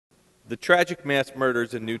The tragic mass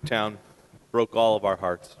murders in Newtown broke all of our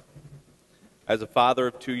hearts. As a father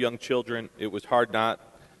of two young children, it was hard not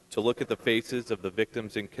to look at the faces of the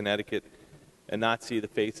victims in Connecticut and not see the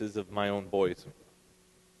faces of my own boys.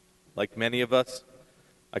 Like many of us,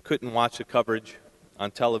 I couldn't watch the coverage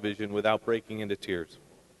on television without breaking into tears.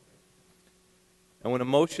 And when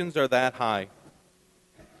emotions are that high,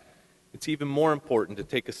 it's even more important to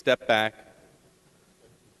take a step back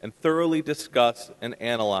and thoroughly discuss and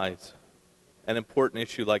analyze an important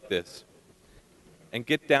issue like this and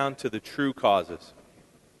get down to the true causes.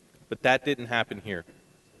 But that didn't happen here.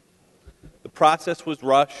 The process was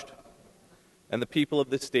rushed, and the people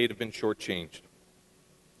of this state have been shortchanged.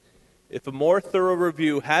 If a more thorough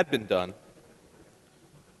review had been done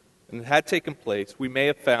and it had taken place, we may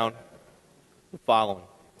have found the following: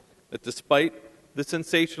 that despite the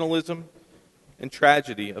sensationalism and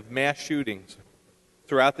tragedy of mass shootings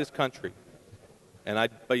throughout this country, and I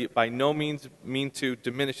by no means mean to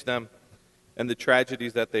diminish them and the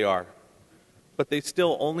tragedies that they are, but they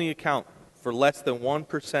still only account for less than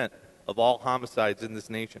 1% of all homicides in this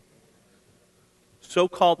nation.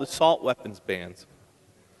 So-called assault weapons bans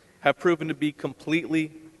have proven to be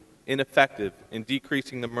completely ineffective in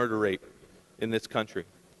decreasing the murder rate in this country.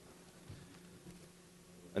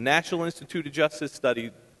 A National Institute of Justice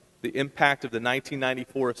studied the impact of the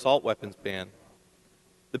 1994 assault weapons ban.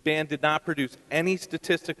 The ban did not produce any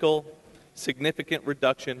statistical significant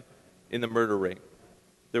reduction in the murder rate.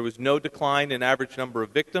 There was no decline in average number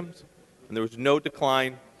of victims, and there was no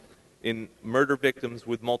decline in murder victims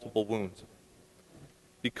with multiple wounds.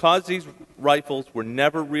 Because these rifles were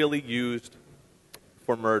never really used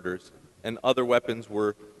for murders and other weapons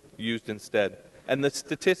were used instead. And the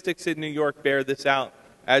statistics in New York bear this out,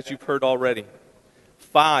 as you've heard already.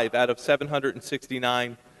 5 out of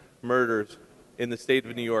 769 murders in the state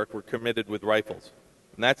of New York were committed with rifles.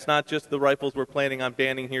 And that's not just the rifles we're planning on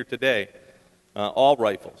banning here today, all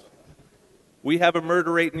rifles. We have a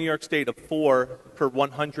murder rate in New York State of 4 per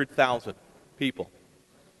 100,000 people.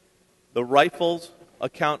 The rifles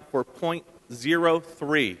account for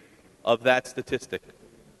 0.03 of that statistic.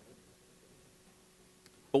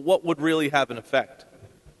 But what would really have an effect?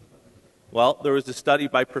 Well, there was a study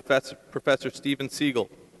by Professor Steven Siegel.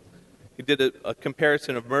 He did a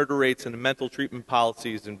comparison of murder rates and mental treatment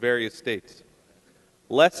policies in various states.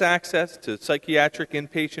 Less access to psychiatric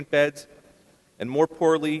inpatient beds and more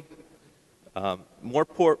poor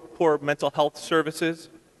mental health services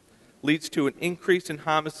leads to an increase in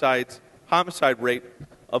homicide rate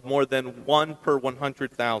of more than 1 per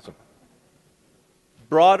 100,000.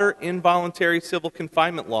 Broader involuntary civil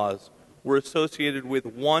confinement laws were associated with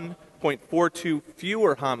 1.42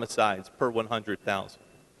 fewer homicides per 100,000.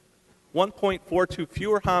 1.42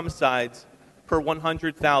 fewer homicides per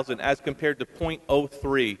 100,000 as compared to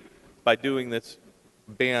 0.03 by doing this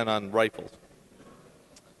ban on rifles.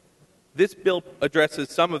 This bill addresses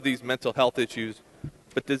some of these mental health issues,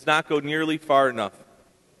 but does not go nearly far enough.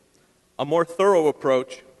 A more thorough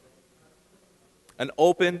approach, an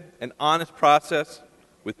open and honest process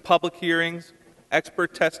with public hearings,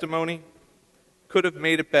 expert testimony, could have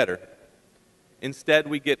made it better. Instead,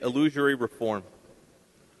 we get illusory reform.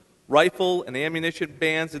 Rifle and ammunition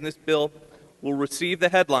bans in this bill will receive the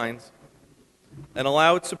headlines and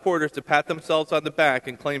allow its supporters to pat themselves on the back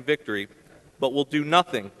and claim victory, but will do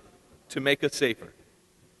nothing to make us safer.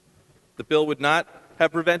 The bill would not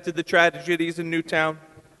have prevented the tragedies in Newtown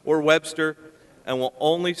or Webster and will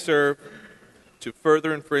only serve to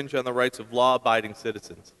further infringe on the rights of law-abiding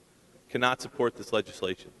citizens. Cannot support this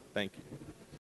legislation. Thank you.